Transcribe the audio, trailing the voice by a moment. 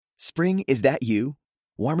Spring, is that you?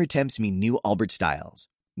 Warmer temps mean new Allbirds styles.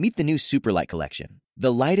 Meet the new Superlight collection,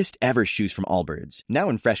 the lightest ever shoes from Allbirds, now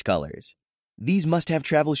in fresh colors. These must-have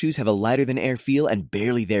travel shoes have a lighter-than-air feel and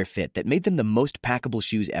barely there fit that made them the most packable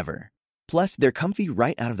shoes ever. Plus, they're comfy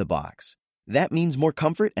right out of the box. That means more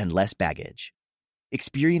comfort and less baggage.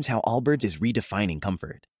 Experience how Allbirds is redefining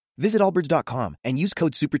comfort. Visit allbirds.com and use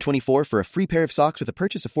code SUPER24 for a free pair of socks with a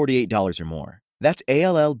purchase of $48 or more. That's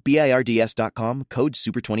ALLBIRDS.com, code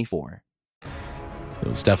SUPER24. It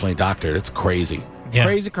was definitely doctored. It's crazy.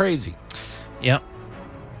 Yeah. Crazy. Yep.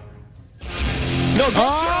 No, get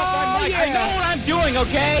off my mic. I know what I'm doing,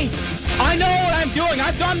 okay? I know what I'm doing.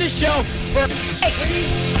 I've done this show for... Hey,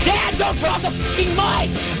 Dad, don't turn off the fucking mic!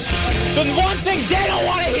 The one thing they don't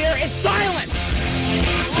want to hear is silence!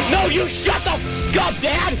 No, you shut the fuck up,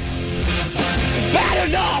 Dad! It's bad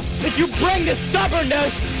enough that you bring the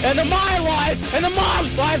stubbornness into my life and the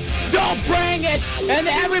mom's life. Don't bring it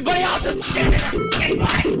into everybody else's life.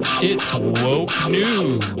 It's woke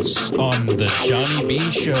news on the Johnny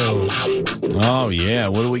B Show. Oh, yeah.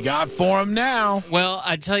 What do we got for him now? Well,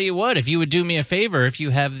 I tell you what, if you would do me a favor, if you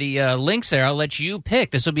have the links there, I'll let you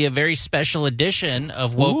pick. This will be a very special edition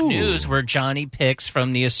of Woke News where Johnny picks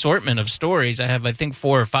from the assortment of stories. I have, I think,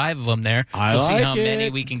 4 or 5 of them there. We'll see how many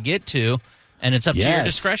we can get to, and it's up to your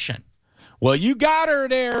discretion. Well, you got her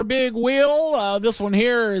there, Big Will. This one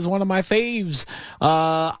here is one of my faves.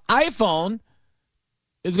 iPhone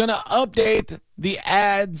is going to update the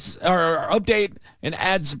ads, or update and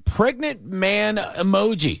adds pregnant man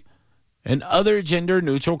emoji and other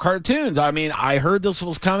gender-neutral cartoons. I mean, I heard this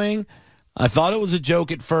was coming. I thought it was a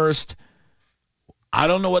joke at first. I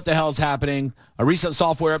don't know what the hell's happening. A recent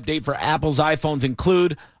software update for Apple's iPhones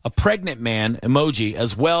include a pregnant man emoji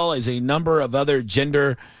as well as a number of other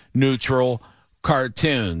gender-neutral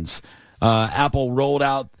cartoons. Apple rolled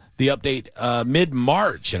out the update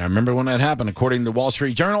mid-March, and I remember when that happened, according to the Wall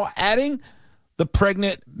Street Journal, adding the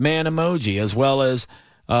pregnant man emoji as well as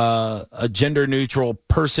a gender-neutral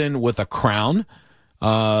person with a crown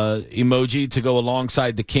emoji to go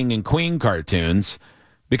alongside the King and Queen cartoons,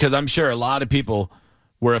 because I'm sure a lot of people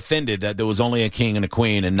were offended that there was only a king and a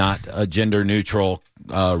queen and not a gender-neutral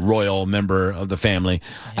royal member of the family.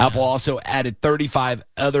 Yeah. Apple also added 35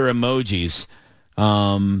 other emojis.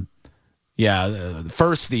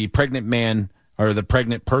 First, the pregnant man or the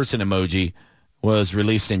pregnant person emoji was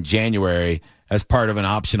released in January as part of an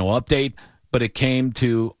optional update, but it came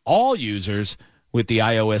to all users with the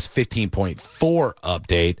iOS 15.4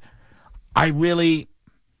 update. I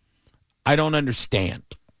don't understand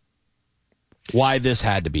why this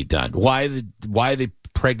had to be done. Why the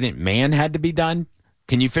pregnant man had to be done?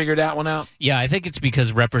 Can you figure that one out? Yeah, I think it's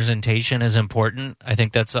because representation is important. I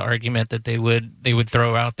think that's the argument that they would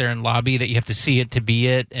throw out there and lobby, that you have to see it to be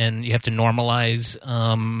it, and you have to normalize these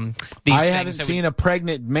things. I haven't seen a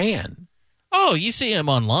pregnant man. Oh, you see him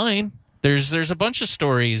online. There's a bunch of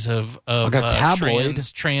stories of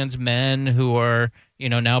trans men who are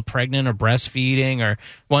now pregnant or breastfeeding, or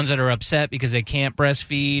ones that are upset because they can't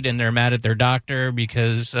breastfeed and they're mad at their doctor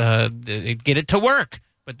because they get it to work,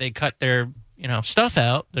 but they cut their stuff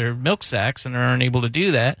out, their milk sacs, and are unable to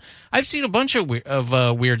do that. I've seen a bunch of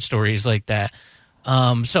weird stories like that.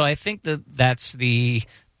 So I think that's the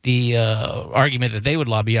argument that they would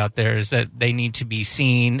lobby out there, is that they need to be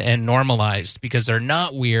seen and normalized because they're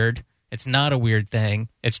not weird. It's not a weird thing.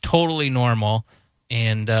 It's totally normal.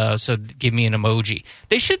 And so give me an emoji.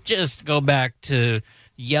 They should just go back to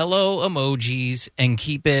yellow emojis and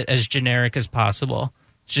keep it as generic as possible.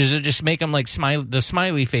 Just make them like the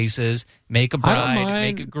smiley faces. Make a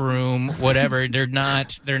bride, make a groom, whatever. They're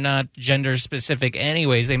not gender specific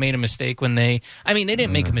anyways. They made a mistake when they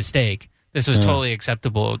didn't make a mistake. This was totally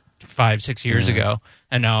acceptable 5-6 years ago,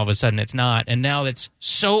 and now all of a sudden it's not. And now it's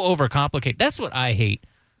so overcomplicated. That's what I hate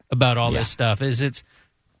about all this stuff, is it's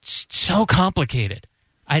so complicated.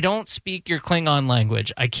 I don't speak your Klingon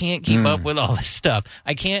language. I can't keep up with all this stuff.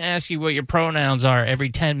 I can't ask you what your pronouns are every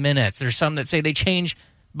 10 minutes. There's some that say they change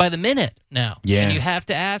by the minute now. Yeah. And you have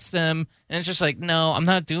to ask them, and it's just like, no, I'm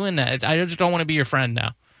not doing that. I just don't want to be your friend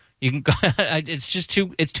now. You can go,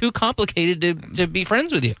 it's too complicated to be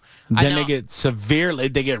friends with you. Then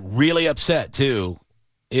they get really upset too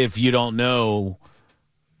if you don't know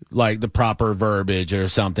like the proper verbiage or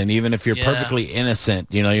something. Even if you're perfectly innocent,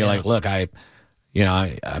 you're like, look, I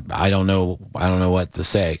don't know what to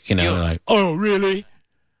say. Like, oh really?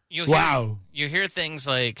 Wow. You hear things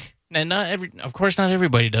like, and of course not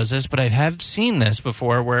everybody does this, but I have seen this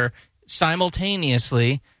before, where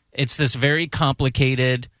simultaneously it's this very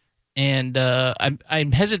complicated, and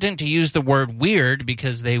I'm hesitant to use the word weird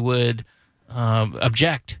because they would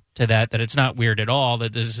object to that it's not weird at all,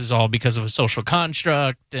 that this is all because of a social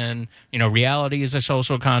construct, and, reality is a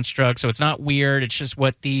social construct, so it's not weird. It's just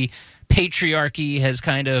what the patriarchy has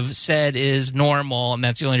kind of said is normal, and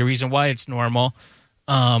that's the only reason why it's normal.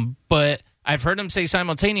 But I've heard him say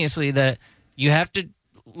simultaneously that you have to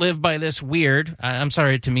live by this weird, I'm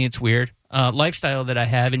sorry, to me it's weird, lifestyle that I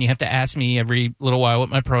have, and you have to ask me every little while what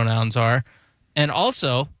my pronouns are. And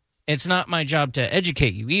also, it's not my job to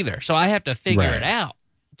educate you either, so I have to figure it out,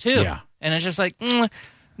 too. Yeah. And it's just like,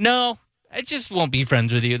 no, I just won't be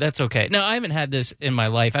friends with you. That's okay. No, I haven't had this in my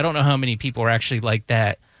life. I don't know how many people are actually like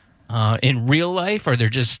that in real life, or they're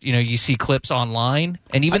just, you see clips online.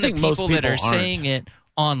 And even the people that are saying it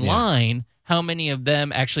online, how many of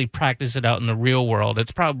them actually practice it out in the real world?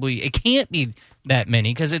 It can't be that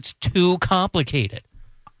many, because it's too complicated.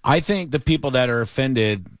 I think the people that are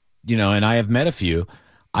offended, and I have met a few,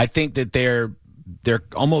 I think that they're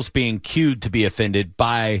almost being cued to be offended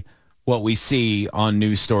by what we see on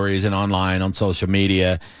news stories and online on social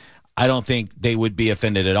media. I don't think they would be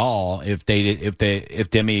offended at all if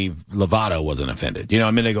Demi Lovato wasn't offended.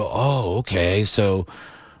 They go, oh, okay, so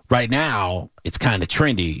right now it's kind of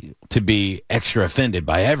trendy to be extra offended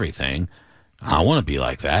by everything. I want to be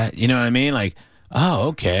like that. You know what I mean? Like, oh,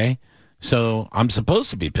 okay, so I'm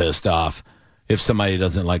supposed to be pissed off if somebody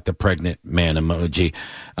doesn't like the pregnant man emoji.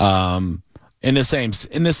 In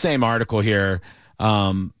the same article here,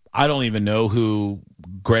 I don't even know who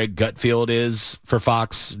Greg Gutfeld is for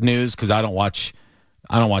Fox News, because I don't watch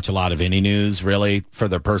a lot of any news really for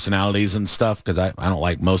their personalities and stuff, because I don't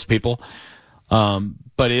like most people.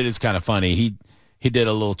 But it is kind of funny. He did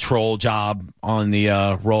a little troll job on the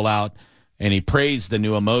rollout, and he praised the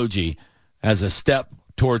new emoji as a step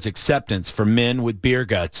towards acceptance for men with beer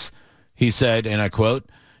guts. He said, and I quote,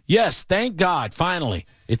 "Yes, thank God, finally,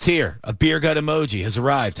 it's here. A beer gut emoji has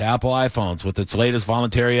arrived to Apple iPhones with its latest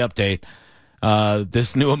voluntary update.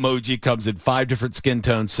 This new emoji comes in 5 different skin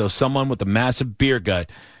tones, so someone with a massive beer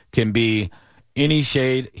gut can be any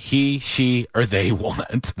shade he, she, or they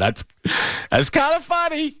want." That's kind of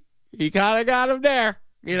funny. He kind of got him there,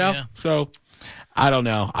 Yeah. So I don't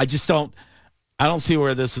know. I don't see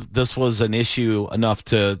where this was an issue enough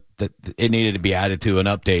that it needed to be added to an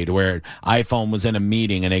update, where iPhone was in a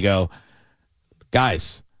meeting and they go,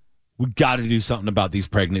 guys, we got to do something about these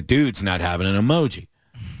pregnant dudes not having an emoji.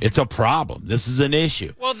 It's a problem. This is an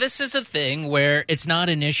issue. Well, this is a thing where it's not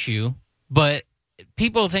an issue, but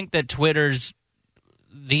people think that Twitter's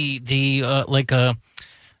like a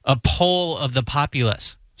poll of the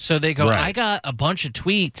populace. So they go, I got a bunch of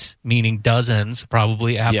tweets, meaning dozens,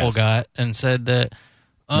 probably Apple got, and said that,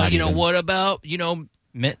 what about,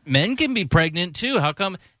 men can be pregnant too. How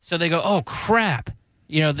come? So they go, oh, crap.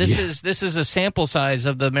 This is a sample size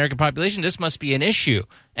of the American population. This must be an issue.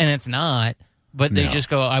 And it's not. But they just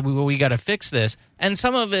go, we got to fix this. And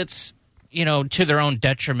some of it's, to their own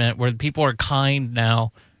detriment, where people are kind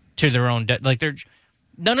now to their own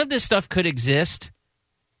none of this stuff could exist.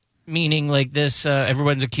 Meaning like this,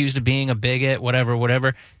 everyone's accused of being a bigot,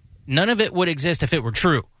 whatever. None of it would exist if it were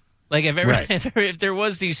true. Like if there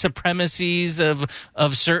was these supremacies of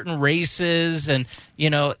certain races, and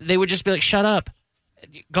they would just be like, shut up,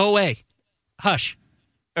 go away, hush,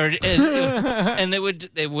 and they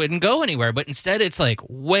wouldn't go anywhere. But instead, it's like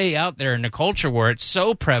way out there in the culture where it's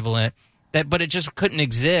so prevalent but it just couldn't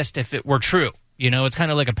exist if it were true. It's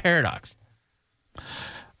kind of like a paradox.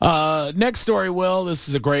 Next story, Will. This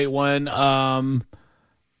is a great one. An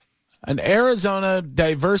Arizona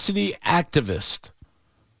diversity activist.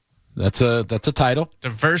 That's a title.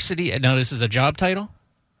 Diversity. No, this is a job title.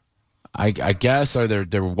 I guess, or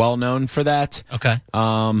they're well known for that. Okay.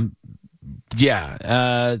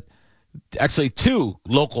 Yeah. Actually, 2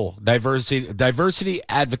 local diversity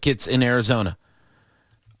advocates in Arizona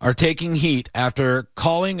are taking heat after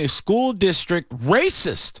calling a school district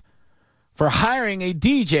racist for hiring a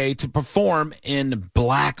DJ to perform in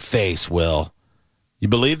blackface, Will. You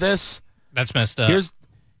believe this? That's messed up.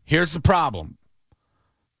 Here's the problem.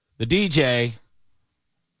 The DJ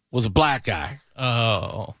was a black guy.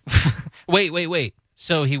 Oh. Wait.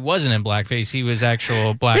 So he wasn't in blackface. He was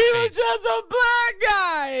actual blackface. He was just a black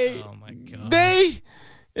guy. Oh, my God.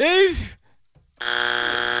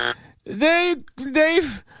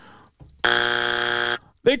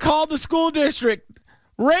 They called the school district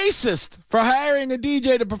racist for hiring a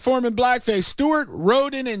DJ to perform in blackface. Stuart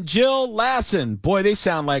Roden and Jill Lassen. Boy, they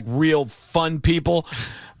sound like real fun people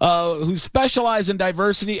who specialize in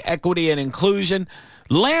diversity, equity, and inclusion.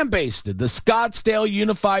 Lambasted the Scottsdale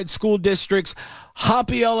Unified School District's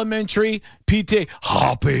Hoppy Elementary PTA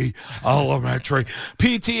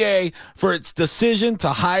for its decision to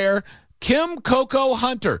hire Kim Coco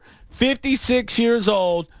Hunter, 56 years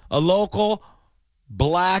old, a local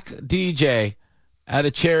black DJ at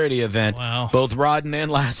a charity event. Wow. Both Rodden and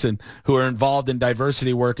Lassen, who are involved in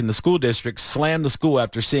diversity work in the school district, slammed the school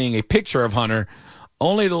after seeing a picture of Hunter,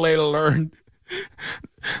 only to later learn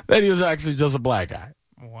that he was actually just a black guy.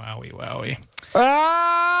 Wowie.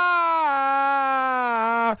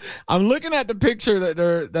 I'm looking at the picture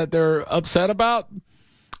that they're upset about,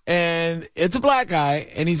 and it's a black guy,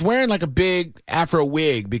 and he's wearing like a big afro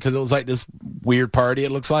wig because it was like this weird party.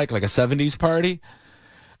 It looks like a 70s party.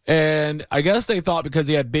 And I guess they thought because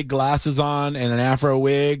he had big glasses on and an afro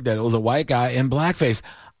wig that it was a white guy in blackface.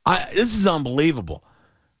 This is unbelievable.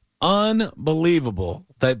 Unbelievable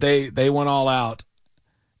that they went all out.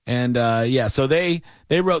 And, so they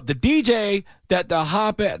wrote the DJ that the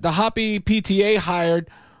Hoppy PTA hired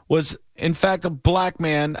was, in fact, a black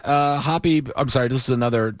man. Hoppy, I'm sorry, this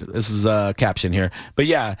is a caption here. But,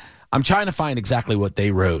 yeah, I'm trying to find exactly what they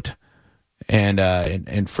wrote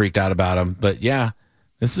and freaked out about him. But, yeah.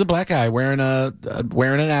 This is a black guy wearing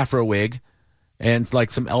an afro wig and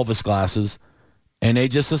like some Elvis glasses, and they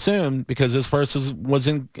just assumed because this person was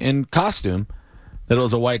in costume that it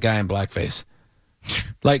was a white guy in blackface.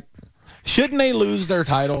 Like, shouldn't they lose their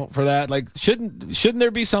title for that? Like, shouldn't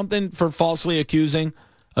there be something for falsely accusing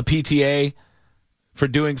a PTA for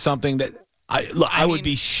doing something that I would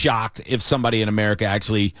be shocked if somebody in America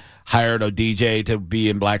actually hired a DJ to be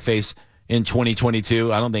in blackface in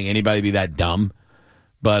 2022. I don't think anybody would be that dumb.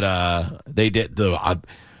 But they did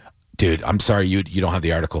dude. I'm sorry you don't have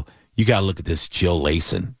the article. You got to look at this Jill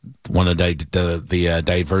Layson, one of the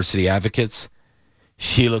diversity advocates.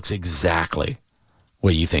 She looks exactly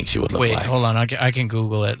what you think she would look like. Wait, hold on. I can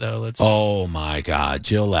Google it though. Let's. Oh my God,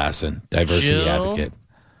 Jill Layson, diversity advocate.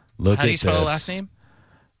 Look How do you spell the last name?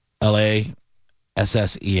 Lassen.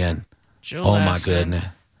 Jill oh Layson. My goodness.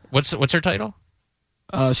 What's her title?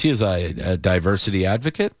 She is a diversity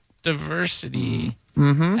advocate. Diversity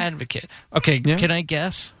advocate. Okay, yeah. Can I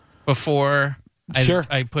guess before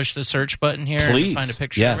I push the search button here and find a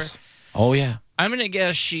picture of her? Oh, yeah. I'm going to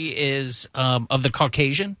guess she is of the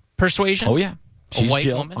Caucasian persuasion. Oh, yeah. She's a white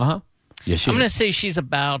woman. Uh-huh. Yes, I'm going to say she's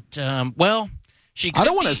about, she could I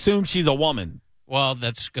don't want to assume she's a woman. Well,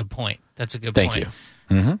 that's a good point. Thank you.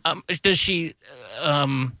 Mm-hmm. Does she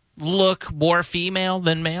look more female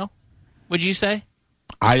than male, would you say?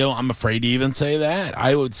 I'm afraid to even say that.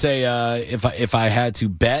 I would say if I had to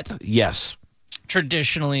bet, yes.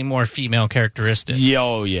 Traditionally more female characteristic.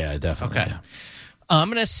 Oh, yeah, definitely. Okay. Yeah. I'm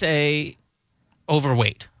going to say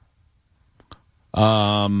overweight.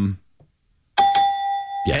 Yes.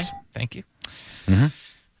 Okay, thank you. Mm-hmm.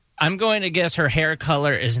 I'm going to guess her hair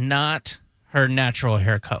color is not her natural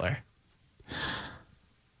hair color.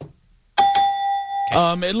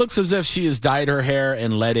 It looks as if she has dyed her hair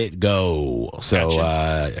and let it go. So,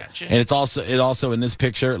 Gotcha. And it also in this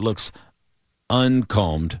picture it looks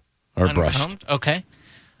uncombed or brushed. Okay.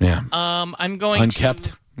 Yeah. I'm going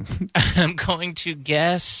unkept. I'm going to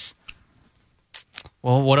guess.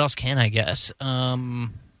 Well, what else can I guess? Let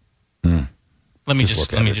me just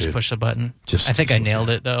push the button. I think I nailed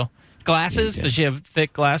it though. Glasses? Does she have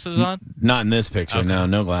thick glasses on? Not in this picture. Okay.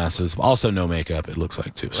 No glasses. Also, no makeup. It looks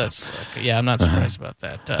like too. So. Yeah, I'm not surprised about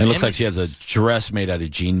that. It looks like she has a dress made out of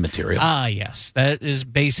jean material. Ah, yes, that is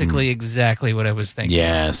basically exactly what I was thinking.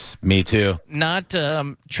 Yes, me too. Not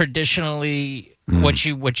traditionally what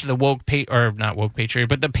the woke or not woke patriarchy,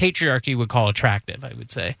 but the patriarchy would call attractive. I would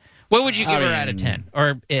say. What would you give her out of 10,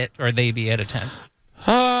 or they be out of 10?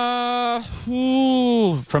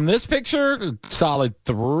 From this picture, solid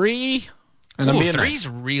 3. And I'm being 3's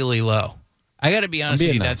really low. I got to be honest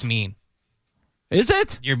with you, that's mean. Is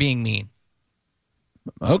it? You're being mean.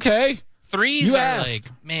 Okay.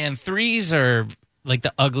 3s threes are like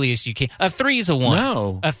the ugliest you can. A 3 is a 1.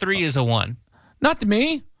 No. A 3 is a 1. Not to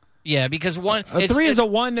me. Yeah, because a 3 is a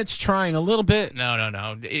 1 that's trying a little bit.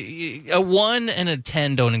 No. A 1 and a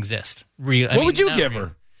 10 don't exist. What would you give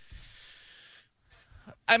her?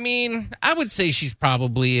 I mean, I would say she's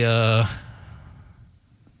probably a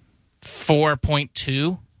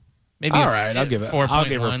 4.2. Maybe. All right, I'll give her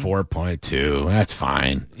 4.2. That's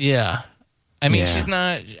fine. Yeah. I mean, she's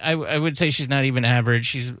not. I would say she's not even average.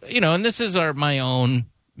 She's, and this is my own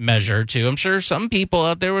measure too. I'm sure some people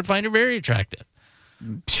out there would find her very attractive.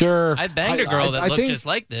 Sure. I banged a girl that looked just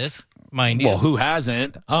like this, mind you. Well, who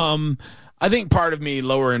hasn't? I think part of me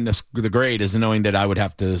lowering the grade is knowing that I would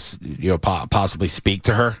have to, possibly speak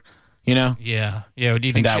to her. Yeah. Yeah. Do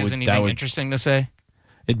you think she has anything interesting to say?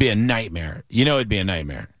 It'd be a nightmare. It'd be a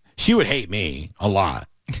nightmare. She would hate me a lot.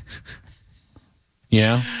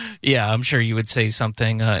 Yeah, I'm sure you would say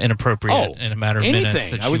something inappropriate in a matter of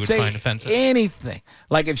minutes that she would find offensive. Anything.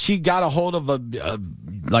 Like if she got a hold of a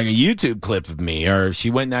YouTube clip of me, or if she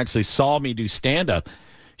went and actually saw me do stand-up,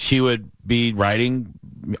 she would be writing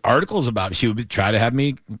articles about it. She would try to have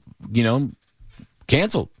me,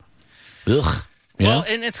 canceled. Ugh.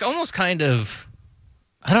 And it's almost kind of,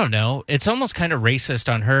 I don't know, it's almost kind of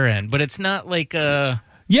racist on her end, but it's not like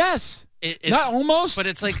Yes. It's not almost. But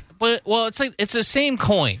it's like, it's the same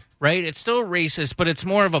coin, right? It's still racist, but it's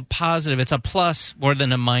more of a positive. It's a plus more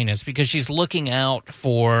than a minus because she's looking out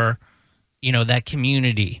for, that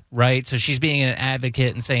community, right? So she's being an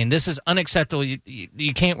advocate and saying, this is unacceptable.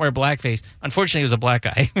 You can't wear blackface. Unfortunately, it was a black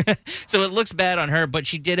guy. So it looks bad on her, but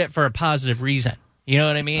she did it for a positive reason. You know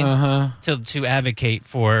what I mean? To advocate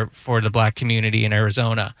for the black community in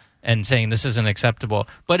Arizona and saying this isn't acceptable.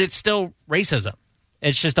 But it's still racism.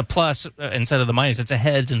 It's just a plus instead of the minus. It's a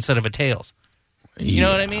heads instead of a tails. You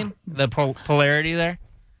know what I mean? The polarity there?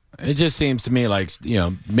 It just seems to me like,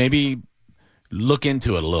 maybe look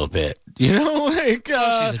into it a little bit. She's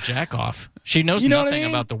a jack-off. She knows nothing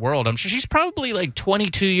about the world. I'm sure she's probably like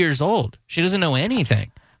 22 years old. She doesn't know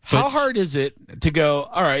anything. How hard is it to go,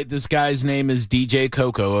 all right, this guy's name is DJ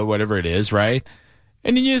Coco or whatever it is, right?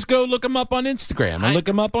 And then you just go look him up on Instagram and look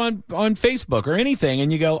him up on Facebook or anything,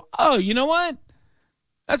 and you go, oh, you know what?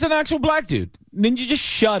 That's an actual black dude. And then you just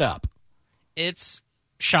shut up. It's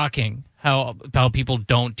shocking how people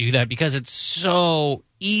don't do that because it's so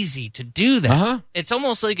easy to do that. It's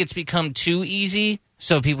almost like it's become too easy,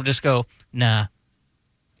 so people just go, nah.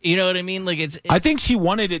 You know what I mean? Like it's I think she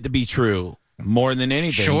wanted it to be true more than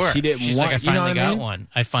anything. Sure. She didn't She's want, like, I finally got one.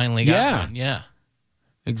 I finally got one. Yeah.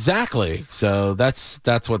 Exactly. So that's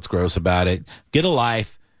what's gross about it. Get a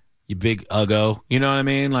life, you big uggo. You know what I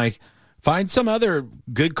mean? Like, find some other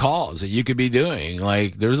good cause that you could be doing.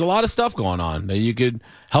 Like, there's a lot of stuff going on that you could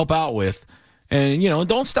help out with. And,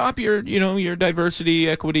 don't stop your diversity,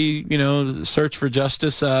 equity, search for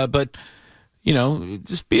justice. But,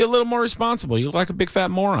 just be a little more responsible. You look like a big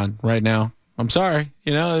fat moron right now. I'm sorry.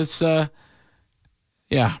 It's,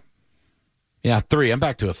 yeah, 3. I'm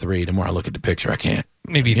back to a 3. The more I look at the picture, I can't.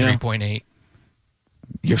 Maybe 3.8.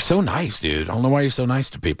 You're so nice, dude. I don't know why you're so nice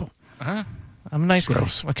to people. I'm a nice guy.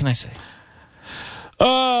 What can I say?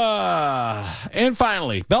 And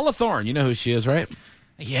finally, Bella Thorne. You know who she is, right?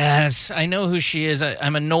 Yes, I know who she is.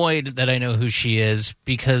 I'm annoyed that I know who she is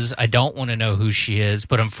because I don't want to know who she is.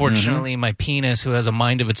 But unfortunately, my penis, who has a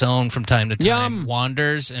mind of its own from time to time,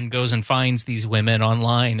 wanders and goes and finds these women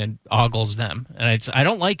online and ogles them. And I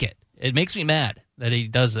don't like it. It makes me mad that he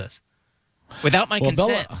does this without my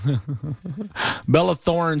consent. Bella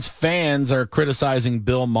Thorne's fans are criticizing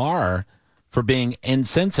Bill Maher for being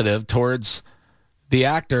insensitive towards the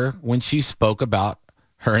actor when she spoke about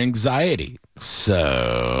her anxiety.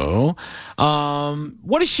 So,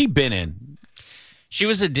 what has she been in? She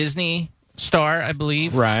was a Disney star, I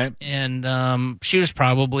believe. Right. And she was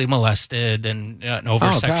probably molested and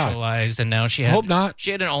over-sexualized. And now she had Hope not.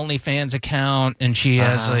 She had an OnlyFans account, and she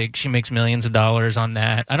has she makes millions of dollars on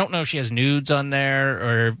that. I don't know if she has nudes on there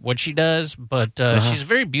or what she does, but she's a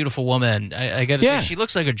very beautiful woman. I got to say, she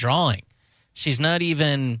looks like a drawing. She's not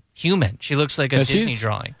even human. She looks like a Disney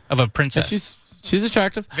drawing of a princess. Yeah, she's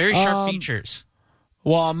attractive. Very sharp features.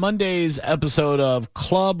 Well, on Monday's episode of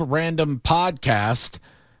Club Random Podcast,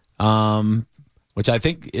 which I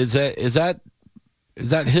think is that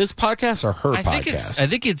his podcast or her podcast? I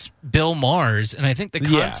think it's Bill Maher's, and I think the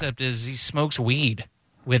concept is he smokes weed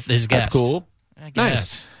with his guest. That's cool. I guess.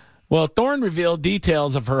 Nice. Well, Thorne revealed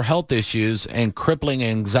details of her health issues and crippling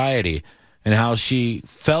anxiety and how she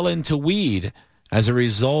fell into weed as a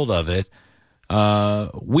result of it.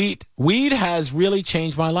 Weed has really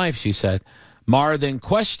changed my life, she said. Maher then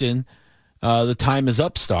questioned the Time Is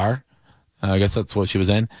Up star. I guess that's what she was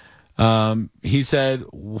in. He said,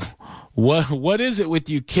 what is it with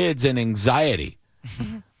you kids and anxiety?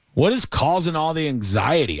 What is causing all the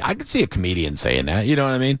anxiety? I could see a comedian saying that. You know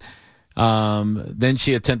what I mean? Then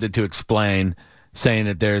she attempted to explain, saying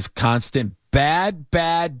that there's constant bad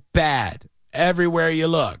everywhere you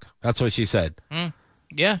look. That's what she said.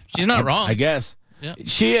 Yeah, she's not wrong. I guess. Yeah.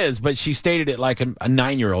 She is, but she stated it like a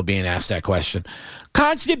 9-year-old being asked that question.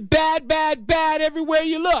 Constant bad everywhere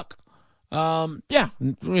you look.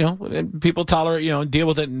 People tolerate, deal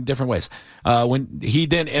with it in different ways. When he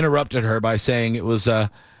then interrupted her by saying it was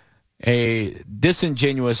a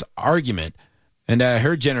disingenuous argument and that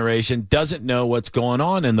her generation doesn't know what's going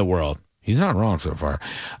on in the world. He's not wrong so far.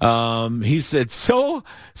 He said, so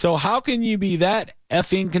how can you be that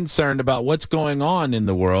effing concerned about what's going on in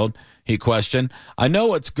the world, he questioned. I know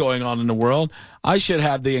what's going on in the world. I should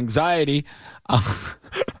have the anxiety. I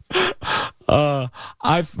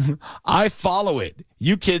follow it.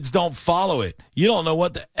 You kids don't follow it. You don't know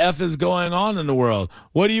what the F is going on in the world.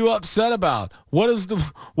 What are you upset about? What is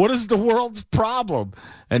the world's problem?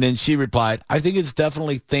 And then she replied, I think it's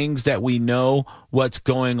definitely things that we know what's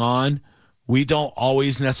going on. We don't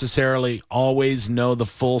always necessarily always know the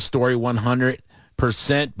full story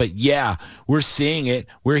 100%, but yeah, we're seeing it,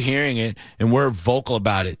 we're hearing it, and we're vocal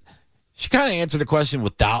about it. She kind of answered the question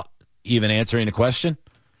without even answering the question.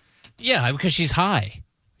 Yeah, because she's high.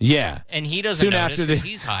 Yeah. And he doesn't notice because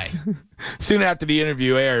he's high. Soon after the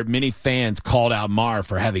interview aired, many fans called out Maher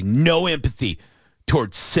for having no empathy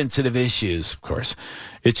towards sensitive issues, of course.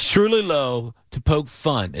 It's truly low to poke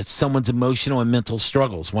fun at someone's emotional and mental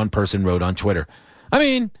struggles, one person wrote on Twitter. I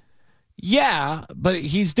mean, yeah, but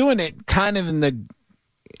he's doing it kind of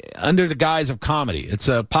under the guise of comedy. It's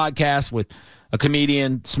a podcast with a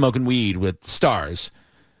comedian smoking weed with stars.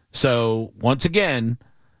 So, once again,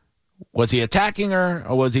 was he attacking her,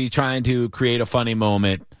 or was he trying to create a funny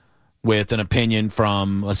moment with an opinion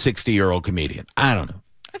from a 60-year-old comedian? I don't know.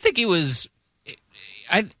 I think he was.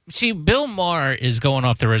 Bill Maher is going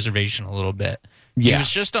off the reservation a little bit. Yeah. He was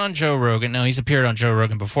just on Joe Rogan. Now, he's appeared on Joe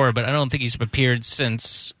Rogan before, but I don't think he's appeared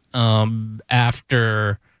since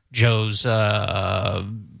after Joe's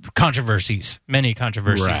many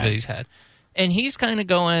controversies that he's had. And he's kind of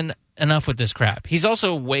going, enough with this crap. He's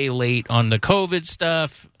also way late on the COVID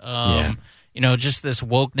stuff, just this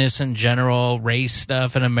wokeness in general, race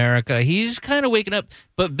stuff in America. He's kind of waking up.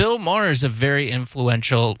 But Bill Maher is a very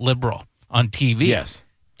influential liberal on TV. Yes.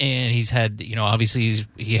 And he's had, obviously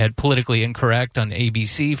he had Politically Incorrect on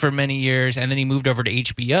ABC for many years, and then he moved over to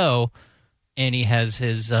HBO, and he has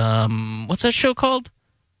his, what's that show called?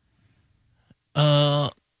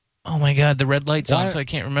 Oh, my God, the red light's on, so I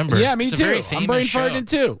can't remember. Yeah, me it's too. A very famous I'm brain farting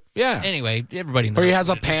too. Yeah. Anyway, everybody knows. Or he has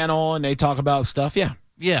a panel and they talk about stuff. Yeah.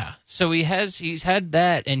 Yeah. So he's had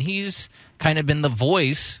that, and he's kind of been the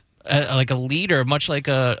voice, like a leader, much like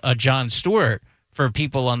a Jon Stewart for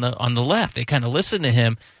people on the left. They kind of listen to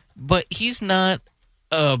him, but he's not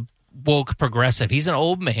a woke progressive. He's an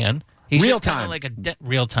old man. He's real just time. Like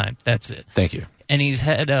real time. That's it. Thank you. And he's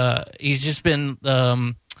just been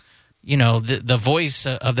the voice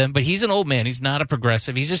of them, but he's an old man. He's not a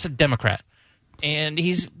progressive. He's just a Democrat, and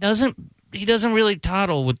he doesn't really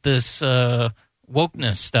toddle with this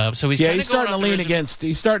wokeness stuff. So he's starting to lean against.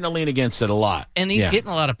 He's starting to lean against it a lot, and he's getting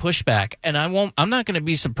a lot of pushback. And I'm not going to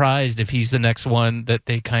be surprised if he's the next one that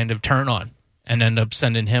they kind of turn on and end up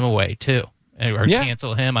sending him away too, or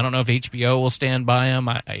cancel him. I don't know if HBO will stand by him.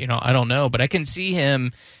 I don't know, but I can see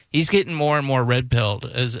him. He's getting more and more red-pilled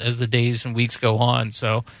as the days and weeks go on.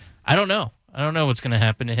 So. I don't know. I don't know what's going to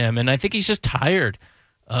happen to him. And I think he's just tired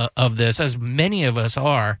of this, as many of us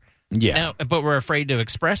are. Yeah. Now, but we're afraid to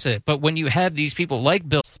express it. But when you have these people like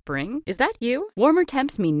Bill. Spring? Is that you? Warmer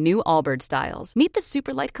temps mean new Allbirds styles. Meet the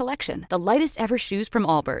Super Light Collection, the lightest ever shoes from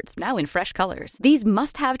Allbirds, now in fresh colors. These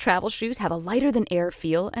must-have travel shoes have a lighter-than-air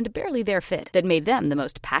feel and a barely-there fit that made them the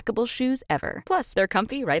most packable shoes ever. Plus, they're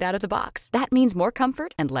comfy right out of the box. That means more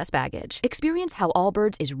comfort and less baggage. Experience how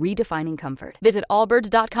Allbirds is redefining comfort. Visit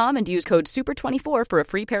allbirds.com and use code SUPER24 for a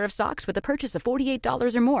free pair of socks with a purchase of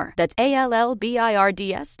 $48 or more. That's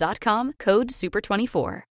ALLBIRDS.com, code SUPER24.